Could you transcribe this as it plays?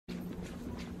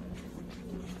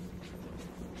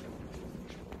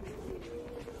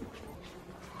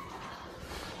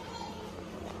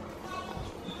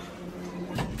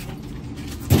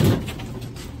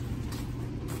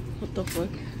fuck?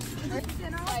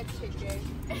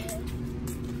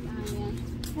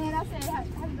 Man, I said, have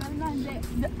you done nothing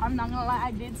today? I'm not gonna lie,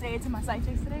 I did say it to my side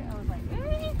chicks today. I was like,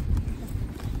 eh.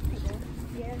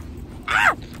 Yeah.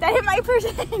 Ah! That hit my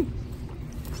person!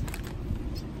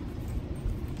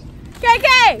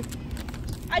 KK!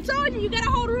 I told you, you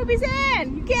gotta hold Ruby's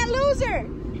hand. You can't lose her.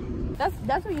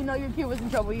 That's when you know your kid was in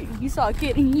trouble. You saw a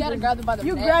kid and you gotta grab them by the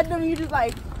neck. You grabbed them, you just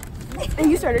like,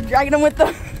 and you started dragging them with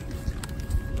them.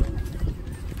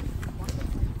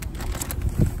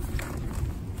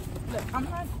 Look, I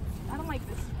don't like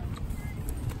this.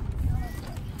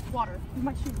 Water in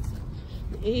my shoes.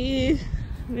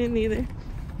 Me neither.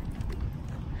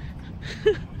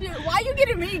 Dude, why are you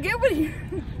getting me? Get with you.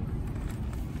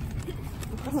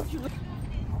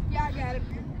 Yeah, I got it.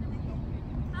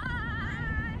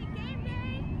 Hi, game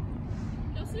day.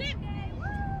 No slip day.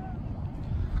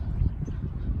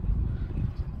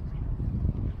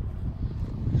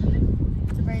 Woo.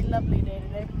 It's a very lovely day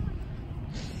today.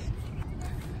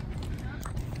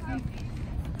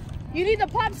 You need the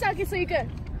pop socket so you can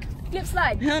flip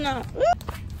slide. Hell no.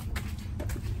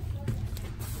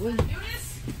 Do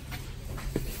this.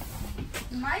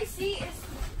 My seat is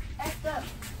at the.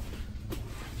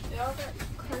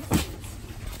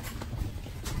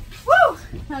 Woo!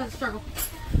 That was a struggle.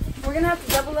 We're gonna have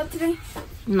to double up today.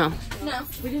 No. No,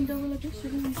 we didn't double up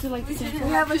yesterday. We still like the same. We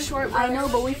have a short. I know,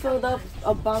 but we filled up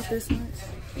about this much.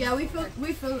 Yeah, we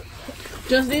filled.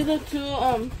 Just leave the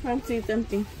two front seats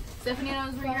empty. Stephanie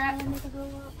knows where you're at.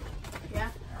 Yeah,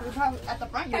 we're probably at the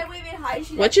front. Can't we even hide?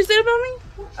 What you said about me?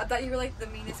 I thought you were like the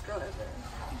meanest girl ever.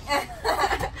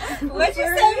 What you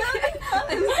say?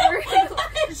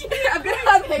 I'm gonna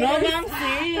have No, but I'm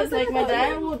serious. Like, my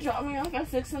dad will drop me off at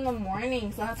 6 in the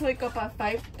morning, so I have to wake up at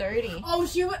 5:30. Oh,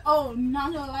 she would. Oh,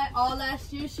 not gonna lie. All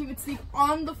last year, she would sleep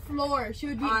on the floor. She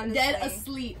would be dead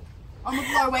asleep on the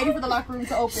floor, waiting for the locker room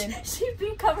to open. She'd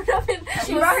be covered up in.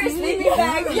 She brought her sleeping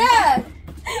bag. Yeah.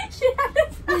 She had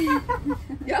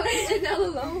y'all leave Janelle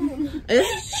alone.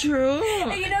 It's true.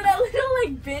 And you know that little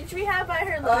like bench we have by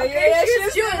her locker? Yeah,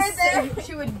 she was right there.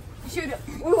 She would.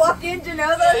 We walk in,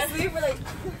 Janelle asleep. We're like.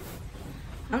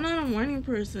 I'm not a morning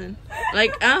person.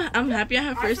 Like, I'm happy I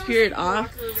have first period off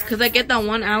because I get that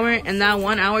 1 hour, and that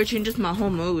 1 hour changes my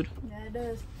whole mood. Yeah, it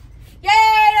does. Yay!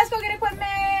 Let's go get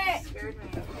equipment. Scared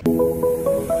me.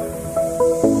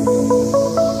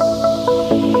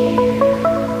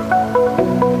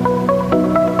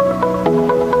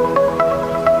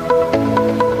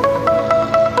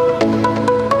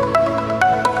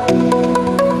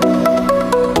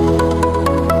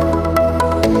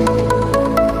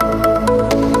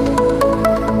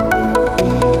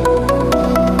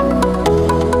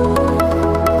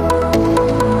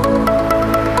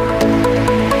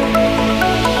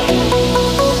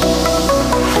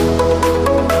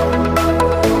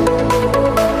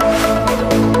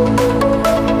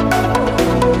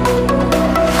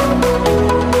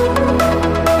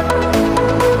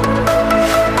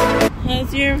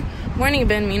 Morning,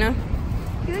 Ben, Mina.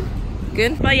 Good.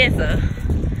 Good? Valleza.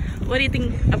 What do you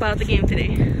think about the game today?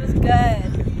 It was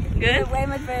good. Good? Way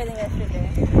much better than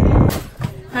yesterday.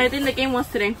 How do you think the game was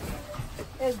today?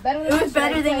 It was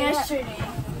better than yesterday.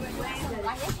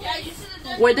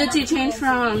 What did you change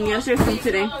from yesterday from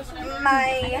today?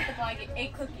 My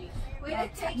 8 cookies.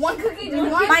 one cookie.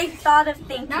 My thought of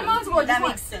thinking. That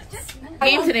makes sense.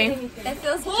 Game today. It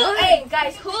feels good. Hey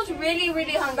guys, who's really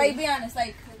hungry? Like, be honest,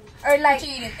 like. Or like,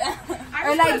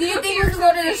 Or like, do you think we can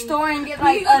go to the store and get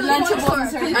like a Lunchable?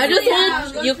 I just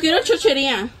want, yo quiero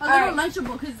chochería. A little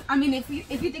Lunchable, because I mean, if you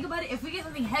think about it, if we get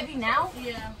something heavy now,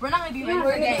 we're not gonna be ready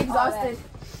for the game. exhausted.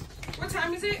 What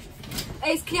time is it?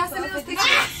 Hey, can y'all send me those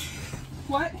pictures?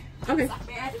 What? Okay.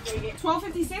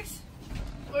 12:56?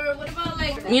 Or what about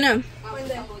like? Mina,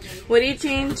 what do you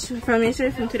change from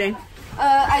yesterday from today?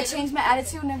 I changed my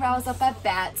attitude whenever I was up at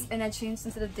bats, and I changed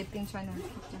instead of dipping, trying to.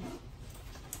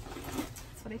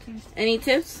 What I changed. Any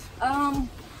tips?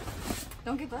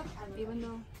 Don't give up, even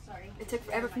though it took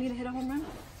forever for me to hit a home run.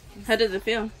 How does it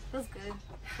feel? It feels good.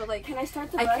 But like, Can I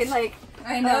start the I can like,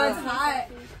 I know it's hot.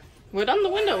 We're on the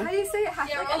window. How do you say it?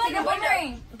 Yeah, I think I'm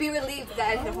wondering. Be relieved that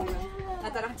I hit a home run. I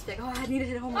thought I had to be like, oh, I need to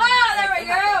hit a home run. Oh, there we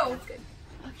go. That's good.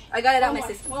 I got it out my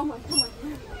system. Come on.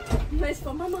 Nice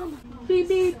for my mama. Beep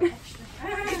beep.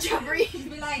 Good job, Bree.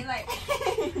 Be like.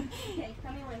 Okay,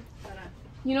 come here.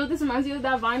 You know what this reminds you of?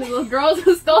 That Vine of those girls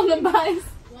who stole the bikes.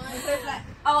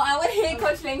 Oh, I would hit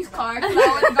Coach Lang's car because I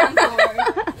would have gone forward.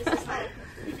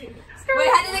 Wait,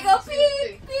 how did it go?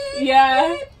 Beep, beep,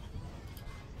 Yeah. beep.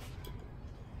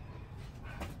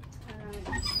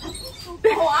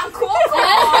 Oh, I'm cool.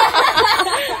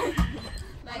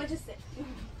 I'm gonna just sit.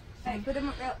 Hey, put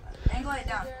him real angle.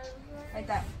 Like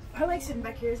that. I like sitting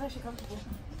back here. It's actually comfortable.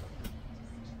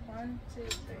 1, 2, 3.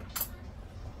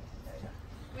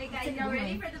 Wait, guys, y'all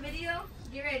ready for the video?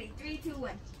 Get ready. 3, 2,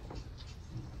 1.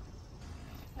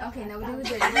 Okay, now we're doing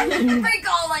it. Break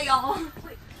all of y'all.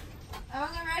 I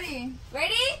wasn't ready.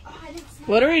 Ready?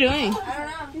 What are we doing? I don't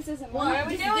know. This isn't what are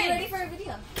we doing? Get ready for a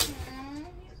video.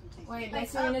 Wait,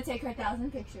 next we're gonna take her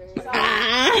 1,000 pictures.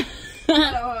 Ah. Did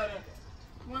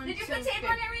you put tape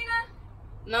on it, Rena?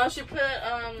 No, she put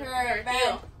her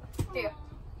heel. Here.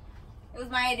 It was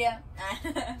my idea.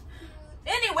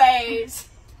 Anyways,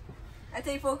 I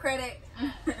take full credit.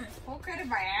 full credit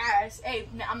my ass. Hey,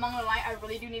 I'm not gonna lie. I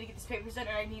really do need to get this paper done,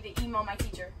 and I need to email my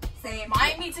teacher. Same.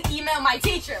 I need to email my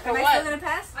teacher. Am I still gonna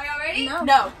pass? Are y'all ready? No.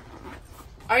 No.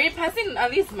 Are you passing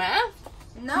at least math?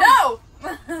 No.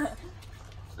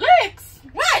 Lex!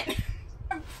 What?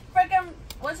 Freaking,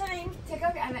 what's her name? Take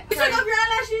off your eyelashes. You took off your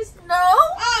eyelashes? No.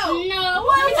 Oh. No.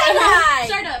 What was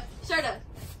that? Shut up.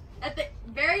 At the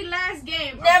very last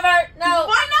game. Never. No.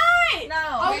 Why not? No.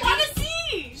 I want to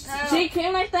see. She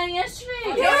came like that yesterday.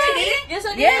 You ready? Yes, I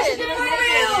did. Yes, she did. did. For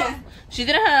real. She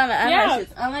didn't have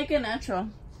eyelashes. I like it natural.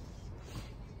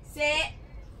 Sit.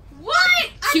 What?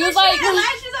 She was like,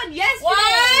 eyelashes on yesterday. 1,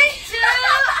 2.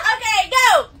 Okay,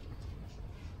 go.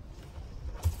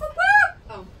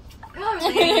 Oh.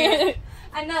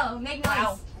 I know. Make noise.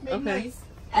 Wow. okay.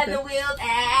 And the wheels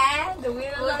on the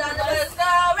bus go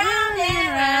round and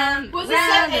round. Was it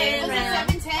round 7? and Was round.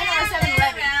 it 7:10 or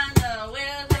 7:11?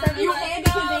 You had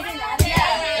because they didn't add it.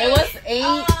 It was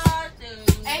 8.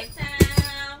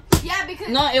 Yeah, because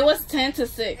No, it was 10 to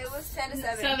 6. It was 10 to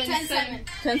 7. 10-7.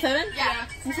 10-7? Yeah.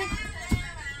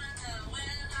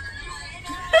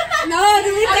 No,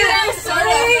 delete that.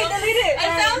 Delete it.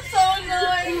 It sounds so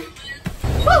annoying.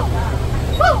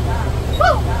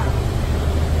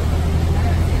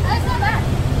 That's not bad.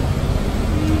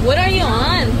 What are you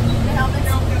on?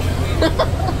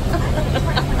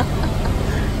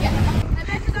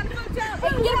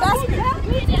 Get a basket.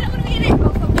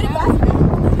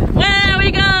 Where are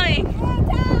we going?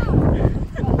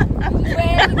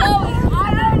 Where are we going? I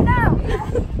don't know.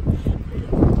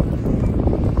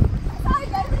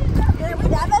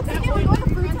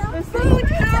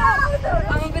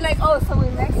 I'm gonna be like, oh, so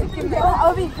we're Mexican.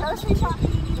 I'll be grocery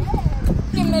shopping.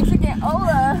 Mexican.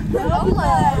 Hola.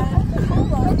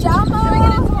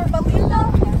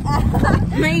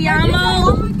 Me llamo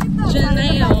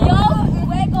Janelle. Yo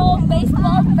juego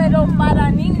béisbol, pero para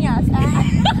niñas.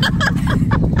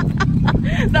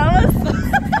 That was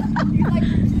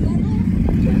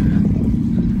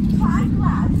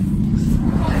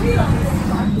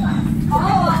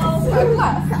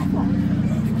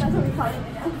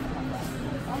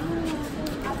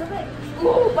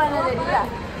so panadería.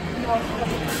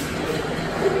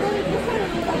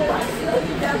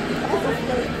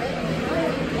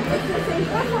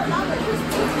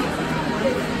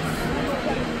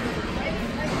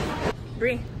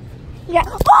 Bree. Yeah.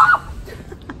 Oh!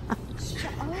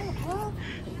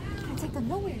 I take the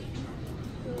nowhere.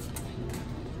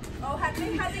 Oh, how they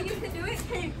used to do it?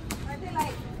 Are they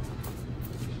like?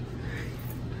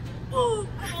 Oh,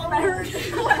 that hurt.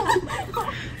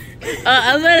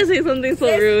 I was about to say something so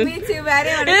rude. Me too, but I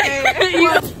didn't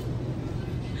want to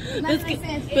say it.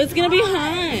 But it's gonna be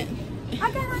hot.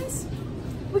 I got ice.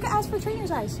 We can ask for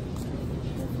trainer's ice.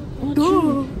 You're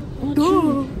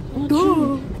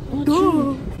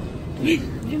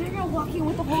not gonna walk in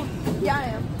with the whole. Yeah, I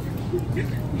am.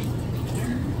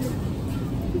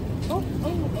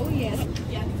 Oh, yes.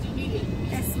 Yeah, you need it.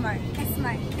 Esmart.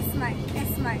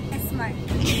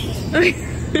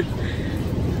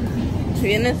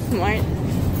 Viene smart,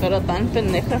 pero tan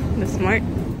pendeja de smart.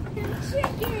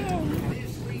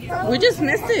 We just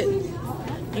missed it.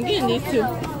 I'm getting these two.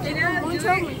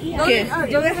 Okay.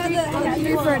 Yo had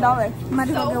 3 for $1. Might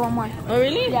as well get one more. Oh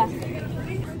really? Yeah.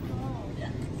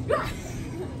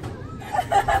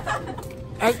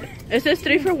 It says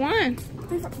 3 for 1.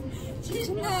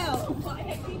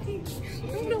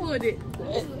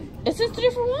 It says 3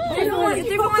 for 1. 3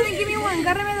 for 1, then give me one.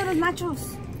 Agárrame de los nachos.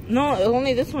 No,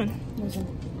 only this one.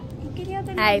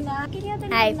 Hi.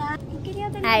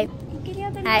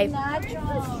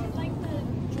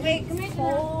 Wait, come here.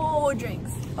 Oh,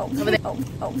 drinks. Oh, over there. Oh.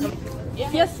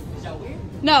 Yes.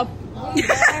 No.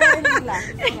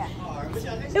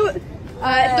 It was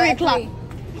 3 o'clock.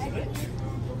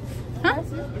 Huh?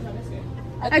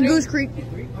 At Goose Creek.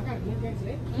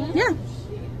 Yeah.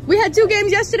 We had 2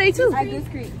 games yesterday too. At Goose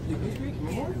Creek.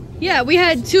 Yeah, we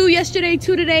had 2 yesterday,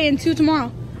 2 today, and 2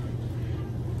 tomorrow.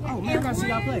 Oh, we're gonna see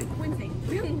y'all play.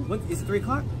 What, is it 3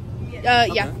 o'clock?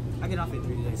 Yeah. I get off at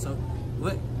 3 today. So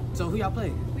what? So who y'all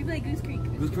play? We play Goose Creek.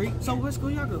 Goose Creek. So what school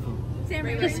y'all go from?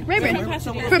 Just Rayburn.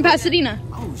 From Pasadena.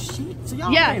 Oh shit! So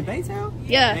y'all Yeah. playing Baytown?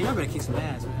 Yeah. Man, y'all better kick some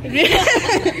ass, man.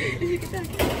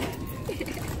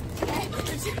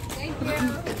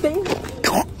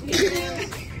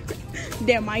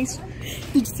 Damn mice.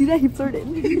 Did you see that? He flirted.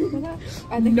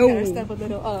 I think No. we gotta step a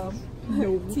little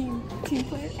team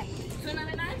play.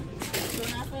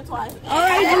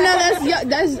 Alright, no,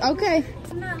 that's okay.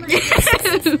 I'm not like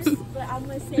this, but I'm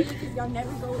gonna say because y'all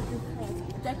never go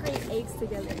decorate eggs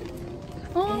together.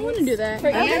 Oh, I want to do that.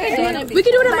 I've never done it We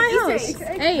can do it at Like my Easter house. eggs,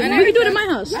 right? Hey, we can do it at my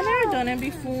house. I've never done it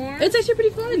before. It's actually pretty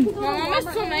fun. My mom is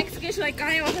so Mexican. She's like,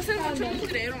 ay, vas a hacer mucho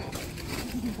mugrero.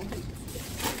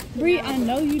 Bree, I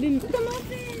know you didn't.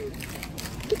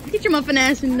 Get your muffin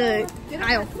ass in the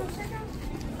aisle.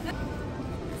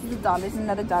 This is a dollar. This is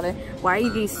another dollar. Why are you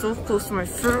getting so close to my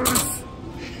face?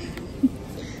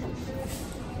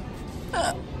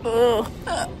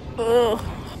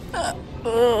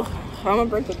 I'm gonna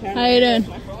break the pan. How you doing?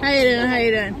 How you doing? How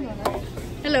you doing?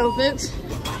 Hello, folks.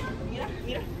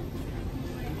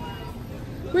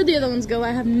 Where'd the other ones go?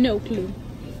 I have no clue.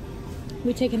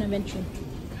 We take an adventure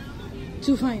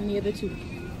to find the other two.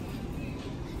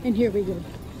 And here we go.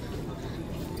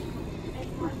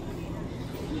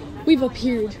 We've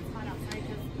appeared.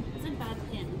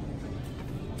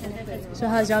 So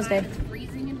how's y'all's day?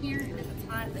 Freezing in here, and if it's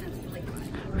hot, then it's really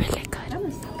hot. Really good.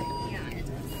 Yeah,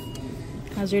 it's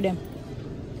How's your day?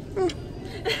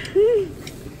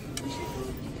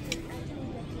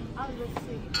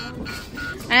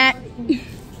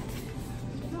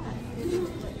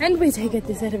 And we take it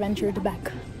this adventure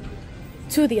back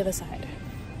to the other side.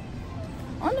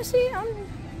 Honestly,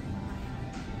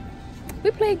 we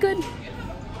play good.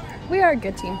 We are a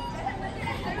good team.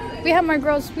 We have more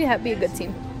girls. We be a good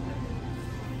team.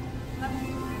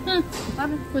 Huh?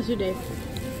 What's your day?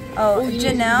 Oh, You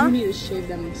Janelle. need to shave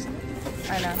them.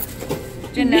 I know.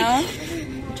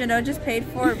 Janelle just paid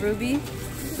for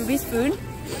Ruby's food.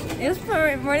 It was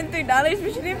for more than $3,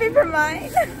 but she didn't pay for mine.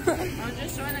 I'm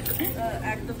just trying to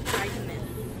act of kindness.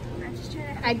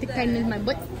 I the kindness my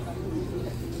butt.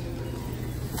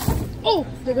 Oh,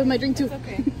 there goes my drink too.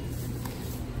 Okay.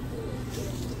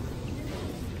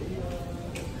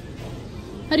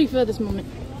 How do you feel at this moment?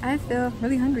 I feel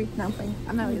really hungry. No, I'm playing.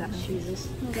 I'm not really that hungry. Jesus. I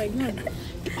was like, no.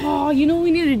 Oh, you know what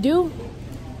we need to do?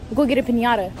 We'll go get a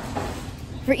piñata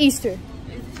for Easter.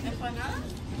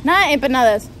 Not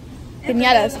empanadas.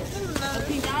 Piñatas.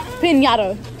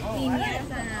 Piñata.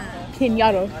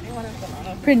 Piñata.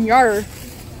 Piñata.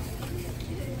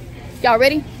 Y'all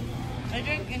ready? I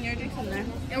drink and your drink's in there.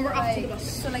 And we're off to the bus.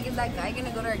 So like, is that guy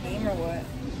gonna go to our game or what?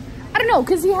 I don't know,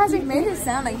 cause he hasn't He made it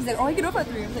sound like he's like, oh, I get up at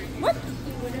 3. I was like, what?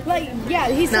 like yeah,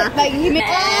 he said like he made. It's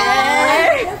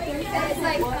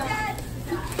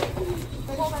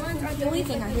like the only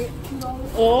thing I hit.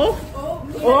 Oh.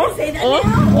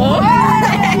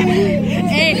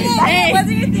 Hey,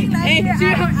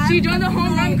 she joined the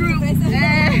home run group. It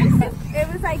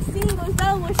was like singles,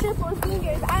 doubles, triples,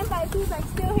 fingers. I'm like, he's like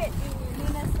still hit.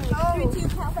 Like 3-2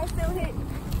 counts, I still hit.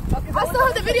 I still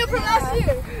have the video from last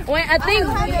year. Wait, I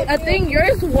think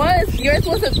yours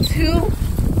was a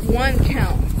 2-1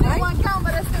 count. 1 count,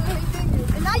 but I still hit fingers.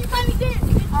 And now you finally did.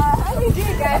 I finally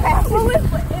did, guys. I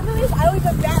don't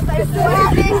even bat, but I still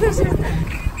have it.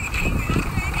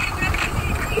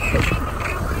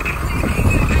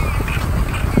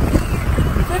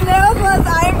 The nails was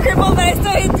I am crippled, but I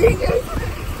still hit fingers.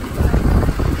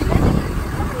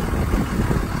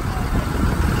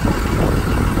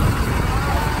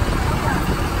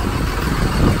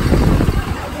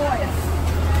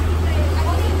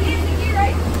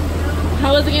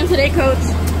 How was the game today, Coach?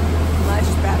 Much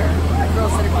better. The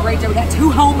girls did a great job. We got 2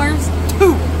 homers.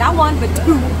 2. Not 1, but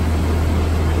 2.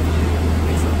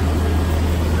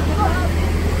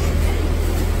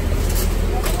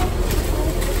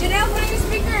 Janelle, put on your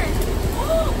speakers.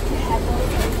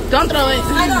 Don't throw it.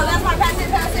 I know, that's why. Pass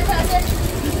it.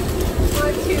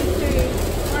 1, 2, 3.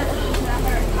 That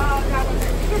hurt. Oh, God, that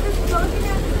hurt. Because it's closing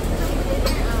out.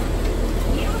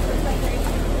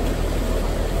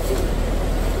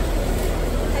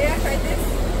 Have you ever tried this?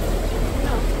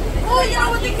 No. Oh, you know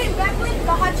what they came back with?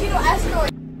 The hot Cheeto asteroid.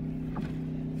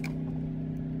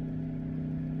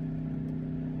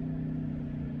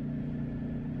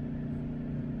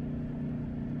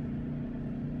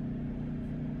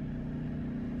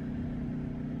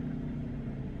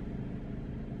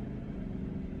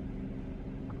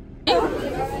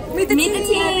 Meet the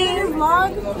team.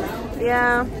 Vlog.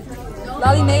 Yeah.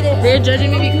 Lolly made it. They're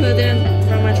judging me because I didn't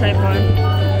bring my tripod.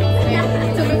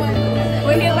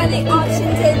 We're here by the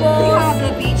auction table. We have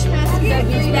the beach basket,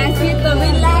 the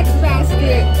relax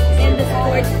basket, and the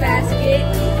sports basket,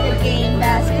 the game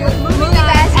basket.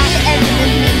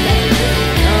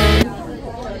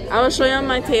 show you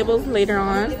my tables later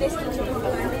on.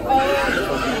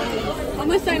 I'm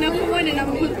gonna sign up for one and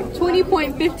I'm gonna put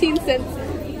 20.15 cents.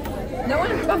 No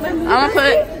one. I'm gonna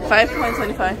put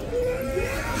 5.25.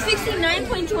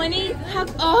 69.20.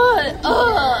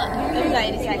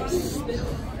 Anxiety attacks.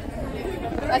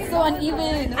 That's so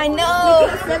uneven. I know.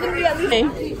 70 at least. Okay.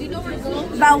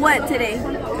 About what today?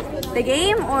 The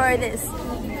game or this?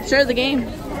 Sure, the game.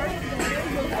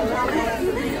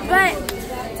 But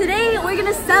today we're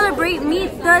gonna celebrate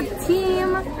Meet the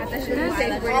Team.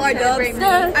 All our dubs.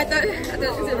 I thought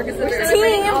we're gonna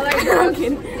celebrate all our dubs.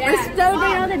 We're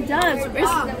celebrating all the dubs.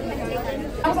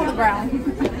 I was on the ground.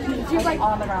 She was like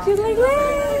On the ground. She was like,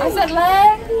 leg. I said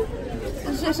leg.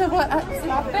 She said what? I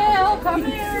fell. Come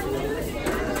here.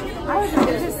 I was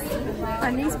just.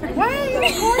 My knees pretty.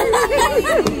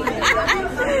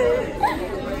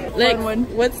 Like,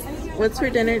 what's for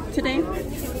dinner today?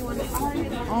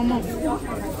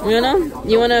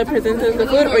 You wanna present us the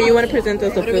food, or you wanna present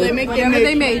us the food? Whatever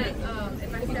they made. If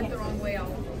I step the wrong way, I'll.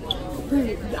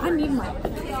 I need my.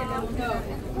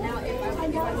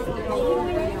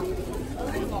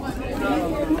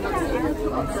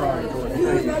 I'm sorry, Jordan.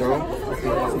 Thank you, girl.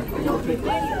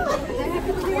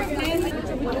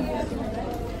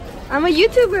 I'm a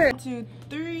YouTuber. 1, 2,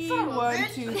 3. 1,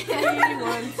 2, 3.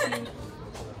 1, 2.